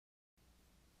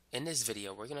In this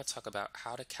video, we're going to talk about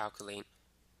how to calculate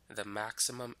the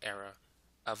maximum error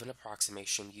of an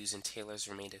approximation using Taylor's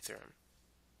remainder theorem.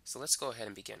 So let's go ahead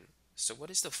and begin. So what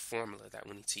is the formula that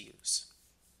we need to use?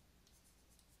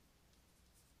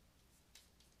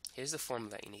 Here's the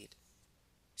formula that you need.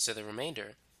 So the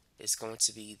remainder is going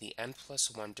to be the n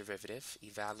plus 1 derivative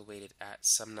evaluated at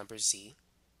some number z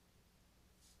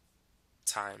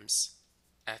times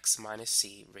x minus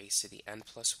c raised to the n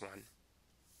plus 1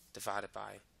 divided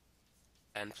by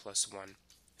n plus 1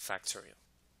 factorial.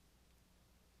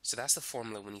 So that's the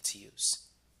formula we need to use.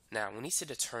 Now we need to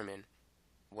determine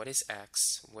what is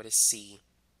x, what is c,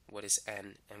 what is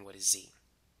n, and what is z.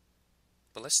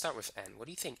 But let's start with n. What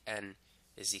do you think n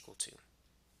is equal to?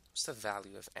 What's the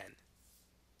value of n?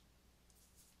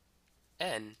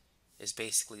 N is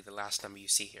basically the last number you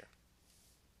see here.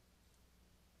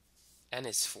 N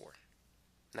is 4.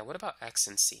 Now what about x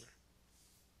and c?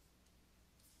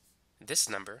 This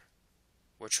number,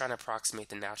 we're trying to approximate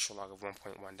the natural log of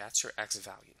 1.1. That's your x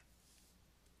value.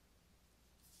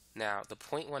 Now the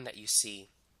 0.1 that you see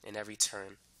in every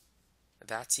term,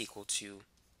 that's equal to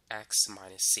x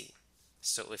minus c.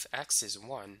 So if x is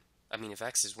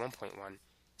 1.1,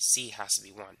 c has to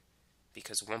be 1,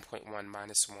 because 1.1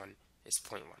 minus 1 is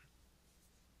 0.1.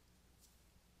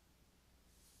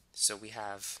 So we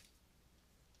have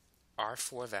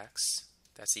R4 of x,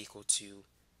 that's equal to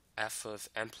f of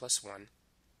n plus 1,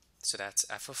 so that's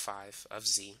f of 5 of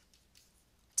z,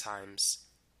 times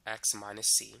x minus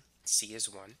c, c is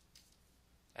 1,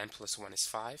 n plus 1 is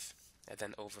 5, and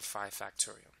then over 5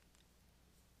 factorial.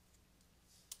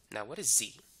 Now what is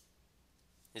z?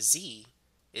 Z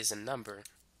is a number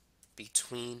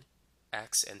between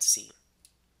x and c.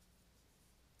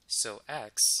 So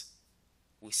x,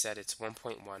 we said it's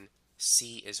 1.1,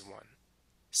 c is 1.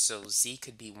 So z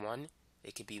could be 1,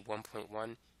 it could be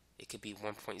 1.1, it could be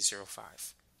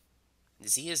 1.05.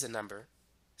 Z is a number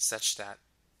such that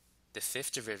the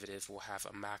fifth derivative will have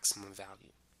a maximum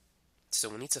value. So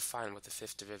we need to find what the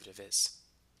fifth derivative is.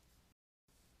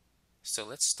 So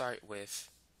let's start with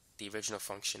the original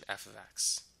function f of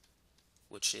x,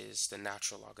 which is the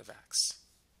natural log of x.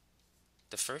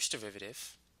 The first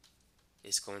derivative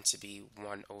is going to be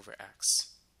 1 over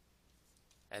x.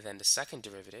 And then the second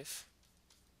derivative,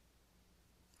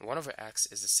 1 over x,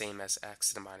 is the same as x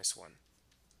to the minus 1.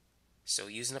 So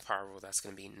using the power rule, that's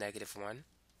going to be negative 1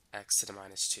 x to the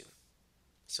minus 2.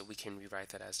 So we can rewrite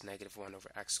that as negative 1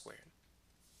 over x squared.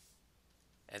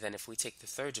 And then if we take the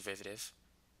third derivative,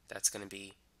 that's going to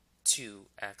be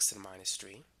 2x to the minus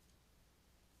 3.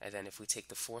 And then if we take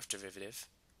the fourth derivative,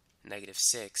 negative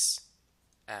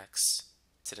 6x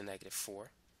to the negative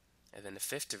 4. And then the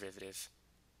fifth derivative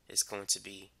is going to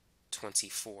be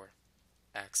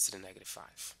 24x to the negative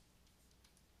 5.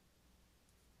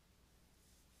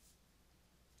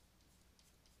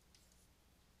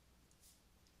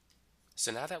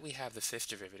 So now that we have the fifth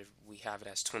derivative, we have it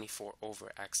as 24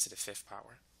 over x to the fifth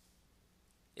power.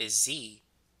 Is z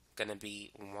going to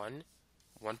be 1,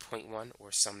 1.1,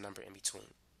 or some number in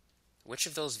between? Which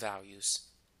of those values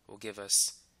will give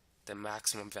us the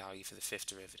maximum value for the fifth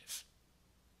derivative?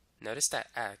 Notice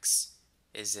that x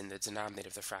is in the denominator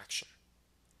of the fraction.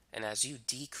 And as you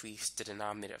decrease the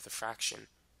denominator of the fraction,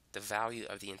 the value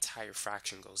of the entire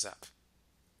fraction goes up.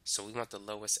 So we want the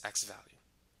lowest x value.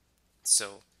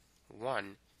 So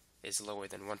 1 is lower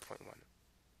than 1.1.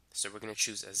 So we're going to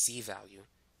choose a z value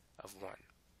of 1.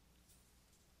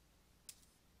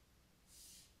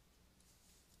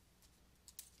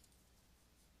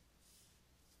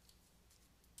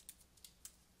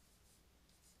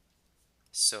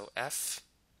 So f,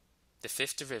 the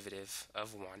fifth derivative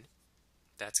of 1,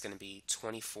 that's going to be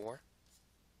 24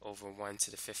 over 1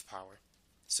 to the fifth power.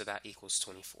 So that equals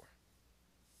 24.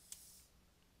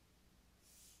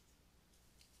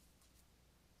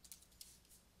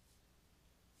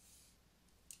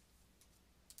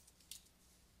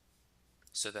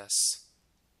 So thus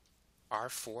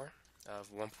R4 of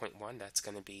 1.1, that's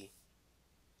going to be,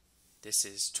 this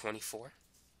is 24.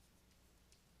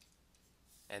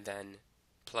 And then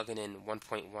plugging in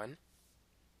 1.1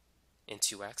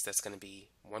 into x, that's going to be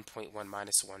 1.1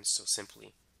 minus 1, so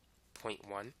simply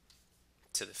 0.1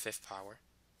 to the fifth power,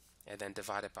 and then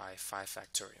divided by 5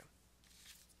 factorial.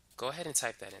 Go ahead and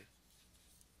type that in.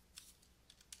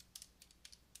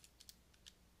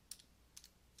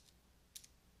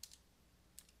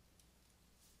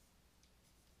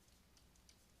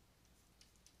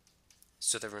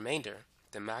 So the remainder,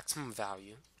 the maximum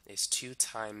value, is 2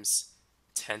 times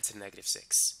 10 to the negative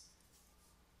 6.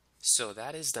 So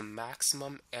that is the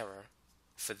maximum error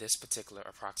for this particular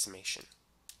approximation.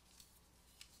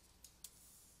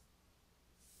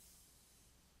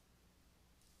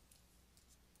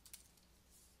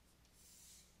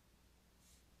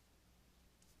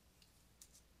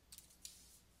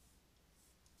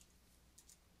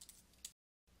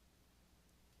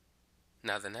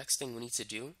 Now the next thing we need to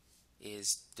do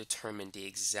is determine the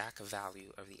exact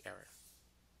value of the error.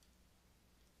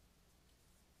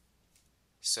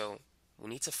 So we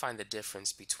need to find the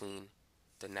difference between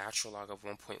the natural log of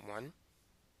 1.1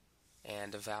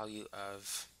 and the value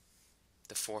of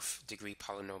the fourth degree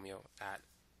polynomial at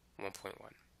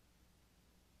 1.1.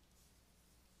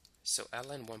 So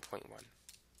ln 1.1,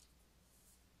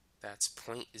 that's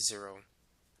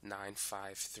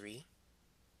 0.0953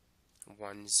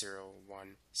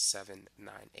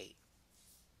 101798.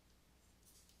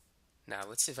 Now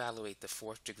let's evaluate the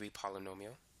fourth degree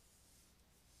polynomial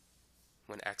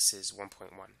when x is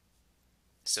 1.1.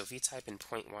 So if you type in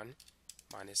 0.1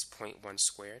 minus 0.1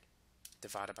 squared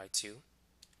divided by 2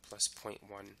 plus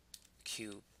 0.1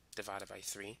 cubed divided by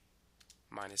 3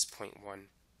 minus 0.1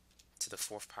 to the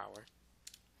fourth power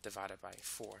divided by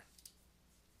 4,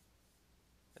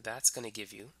 that's going to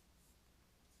give you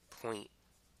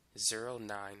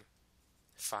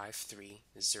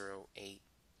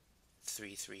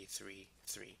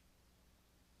 0.0953083333.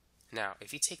 Now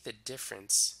if you take the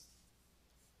difference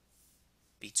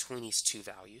between these two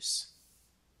values,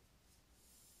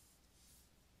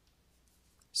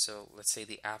 so let's say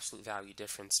the absolute value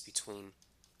difference between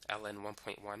ln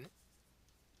 1.1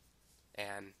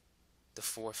 and the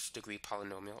fourth degree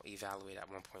polynomial evaluated at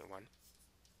 1.1,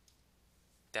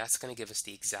 that's going to give us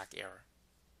the exact error.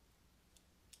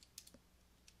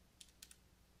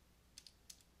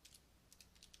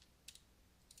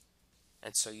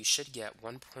 And so you should get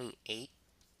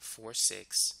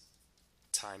 1.846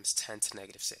 times 10 to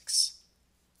negative 6.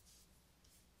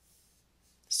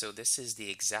 So this is the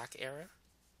exact error.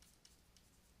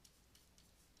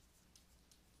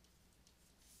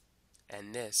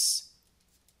 And this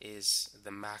is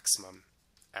the maximum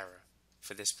error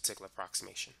for this particular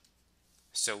approximation.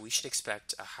 So we should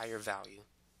expect a higher value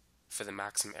for the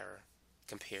maximum error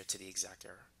compared to the exact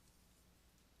error,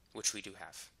 which we do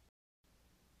have.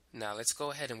 Now let's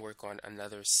go ahead and work on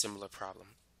another similar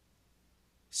problem.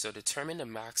 So determine the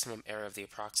maximum error of the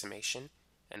approximation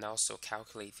and also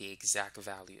calculate the exact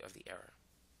value of the error.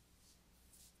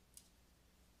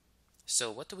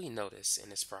 So what do we notice in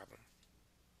this problem?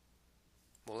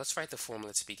 Well, let's write the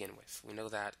formula to begin with. We know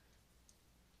that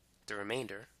the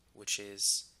remainder, which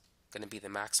is going to be the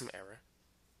maximum error,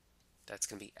 that's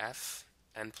going to be f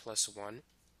n plus 1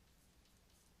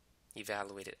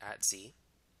 evaluated at z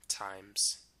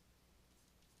times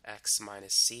x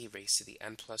minus c raised to the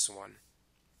n plus 1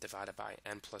 divided by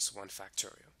n plus 1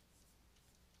 factorial.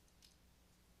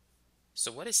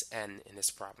 So what is n in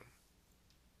this problem?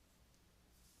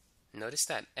 Notice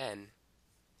that n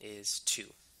is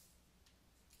 2.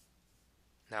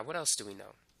 Now what else do we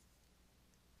know?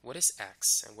 What is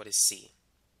x and what is c?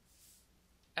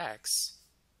 X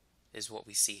is what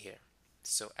we see here.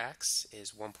 So x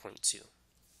is 1.2.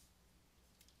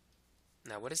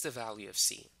 Now what is the value of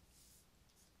c?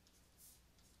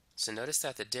 So notice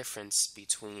that the difference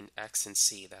between x and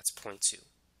c, that's 0.2.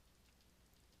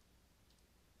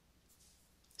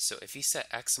 So if you set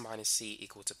x minus c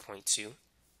equal to 0.2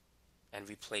 and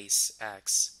replace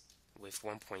x with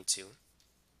 1.2,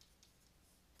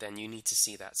 then you need to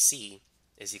see that c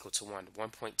is equal to 1.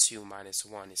 1.2 minus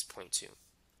 1 is 0.2.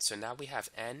 So now we have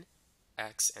n,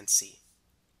 x, and c.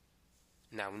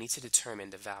 Now we need to determine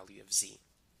the value of z.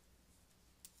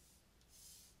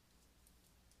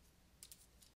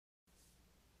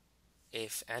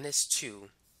 If n is 2,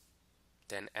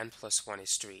 then n plus 1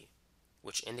 is 3,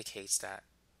 which indicates that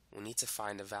we need to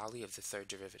find the value of the third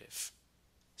derivative.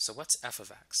 So what's f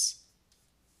of x?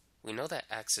 We know that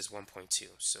x is 1.2,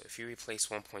 so if you replace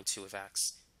 1.2 with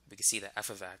x, we can see that f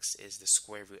of x is the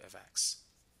square root of x,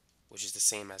 which is the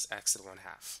same as x to the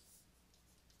 1/2.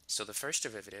 So the first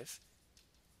derivative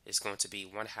is going to be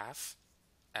 1/2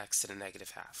 x to the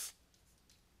negative half.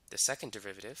 The second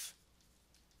derivative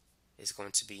is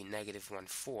going to be negative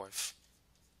 1/4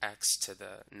 x to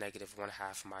the negative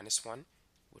 1/2 minus 1,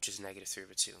 which is negative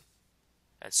 3/2.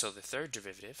 And so the third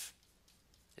derivative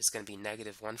is going to be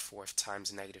negative 1/4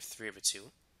 times negative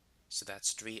 3/2, so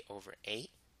that's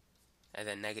 3/8, and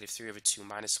then negative 3/2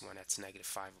 minus 1, that's negative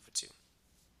 5/2.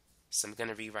 So I'm going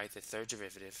to rewrite the third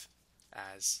derivative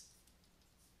as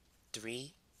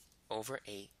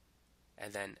 3/8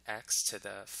 and then x to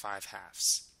the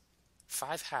 5/2.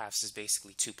 5/2 is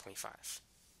basically 2.5,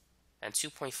 and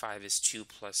 2.5 is 2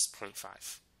 plus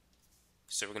 0.5.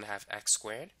 So we're going to have x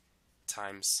squared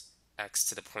times x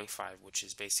to the 0.5, which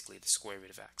is basically the square root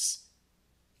of x.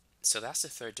 So that's the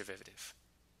third derivative.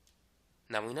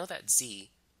 Now we know that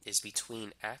z is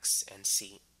between x and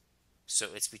c,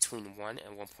 so it's between 1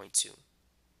 and 1.2.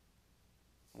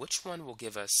 Which one will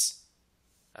give us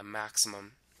a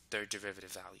maximum third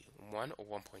derivative value, 1 or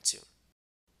 1.2.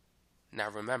 Now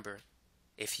remember,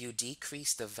 if you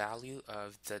decrease the value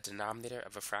of the denominator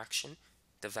of a fraction,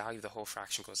 the value of the whole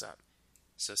fraction goes up.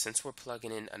 So since we're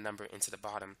plugging in a number into the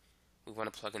bottom, we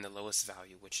want to plug in the lowest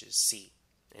value, which is c,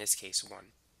 in this case 1.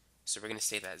 So we're going to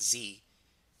say that z,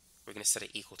 we're going to set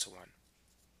it equal to 1.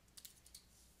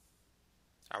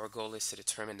 Our goal is to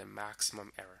determine the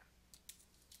maximum error.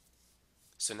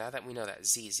 So now that we know that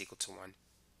z is equal to 1,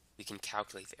 we can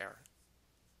calculate the error.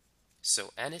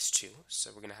 So n is 2,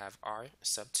 so we're going to have r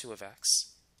sub 2 of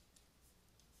x,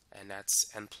 and that's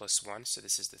n plus 1, so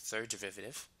this is the third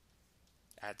derivative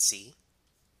at z,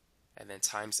 and then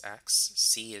times x,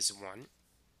 c is 1,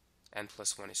 n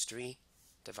plus 1 is 3,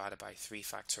 divided by 3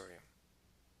 factorial.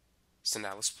 So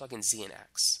now let's plug in z and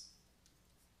x.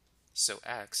 So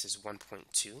x is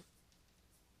 1.2,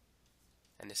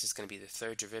 and this is going to be the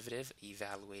third derivative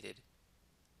evaluated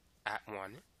at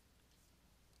 1,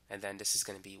 and then this is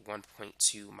going to be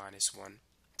 1.2 minus 1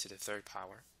 to the third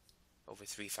power over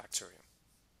 3 factorial.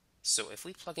 So if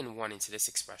we plug in 1 into this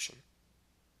expression,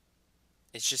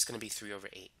 it's just going to be 3 over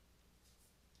 8.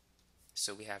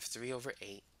 So we have 3 over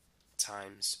 8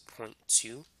 times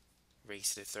 0.2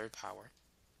 raised to the third power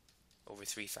over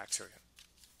 3 factorial.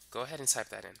 Go ahead and type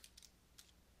that in.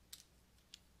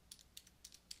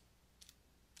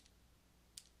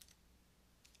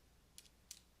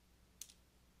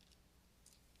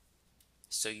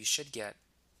 So you should get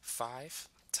 5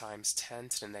 times 10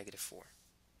 to the negative 4.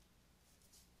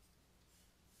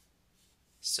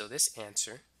 So this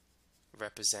answer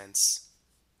represents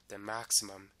the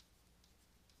maximum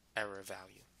error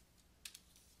value.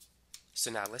 So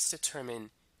now let's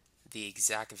determine the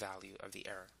exact value of the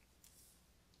error.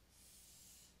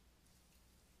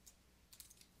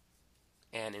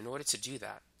 And in order to do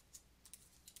that,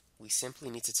 we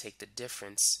simply need to take the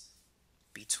difference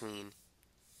between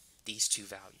these two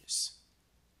values.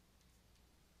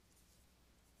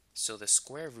 So the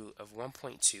square root of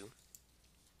 1.2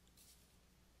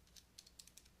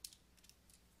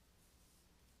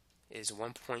 is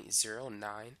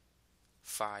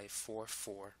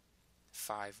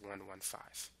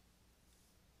 1.09544515.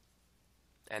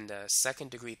 And the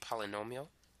second degree polynomial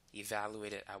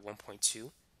evaluated at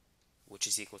 1.2, which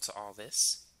is equal to all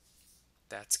this,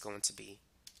 that's going to be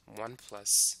 1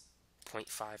 plus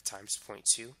 0.5 times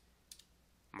 0.2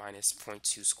 minus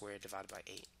 0.2 squared divided by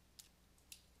 8.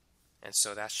 And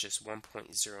so that's just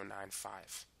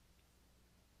 1.095.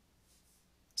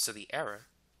 So the error,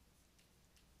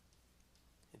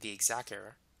 the exact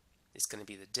error, is going to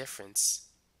be the difference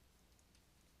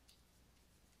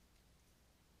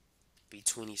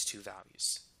between these two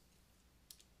values.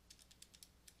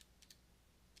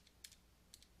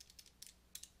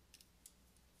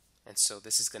 And so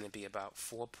this is going to be about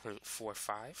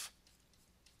 4.45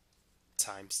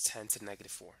 times 10 to the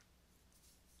negative 4.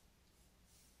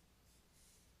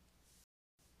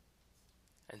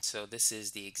 And so this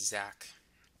is the exact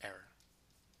error.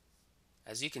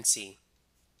 As you can see,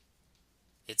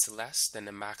 it's less than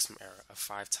the maximum error of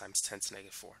 5 times 10 to the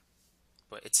negative 4,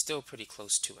 but it's still pretty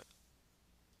close to it.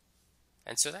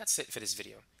 And so that's it for this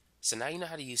video. So now you know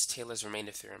how to use Taylor's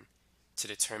remainder theorem to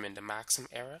determine the maximum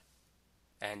error,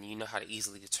 and you know how to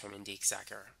easily determine the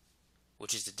exact error,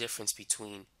 which is the difference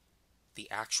between the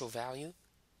actual value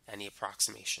and the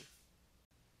approximation.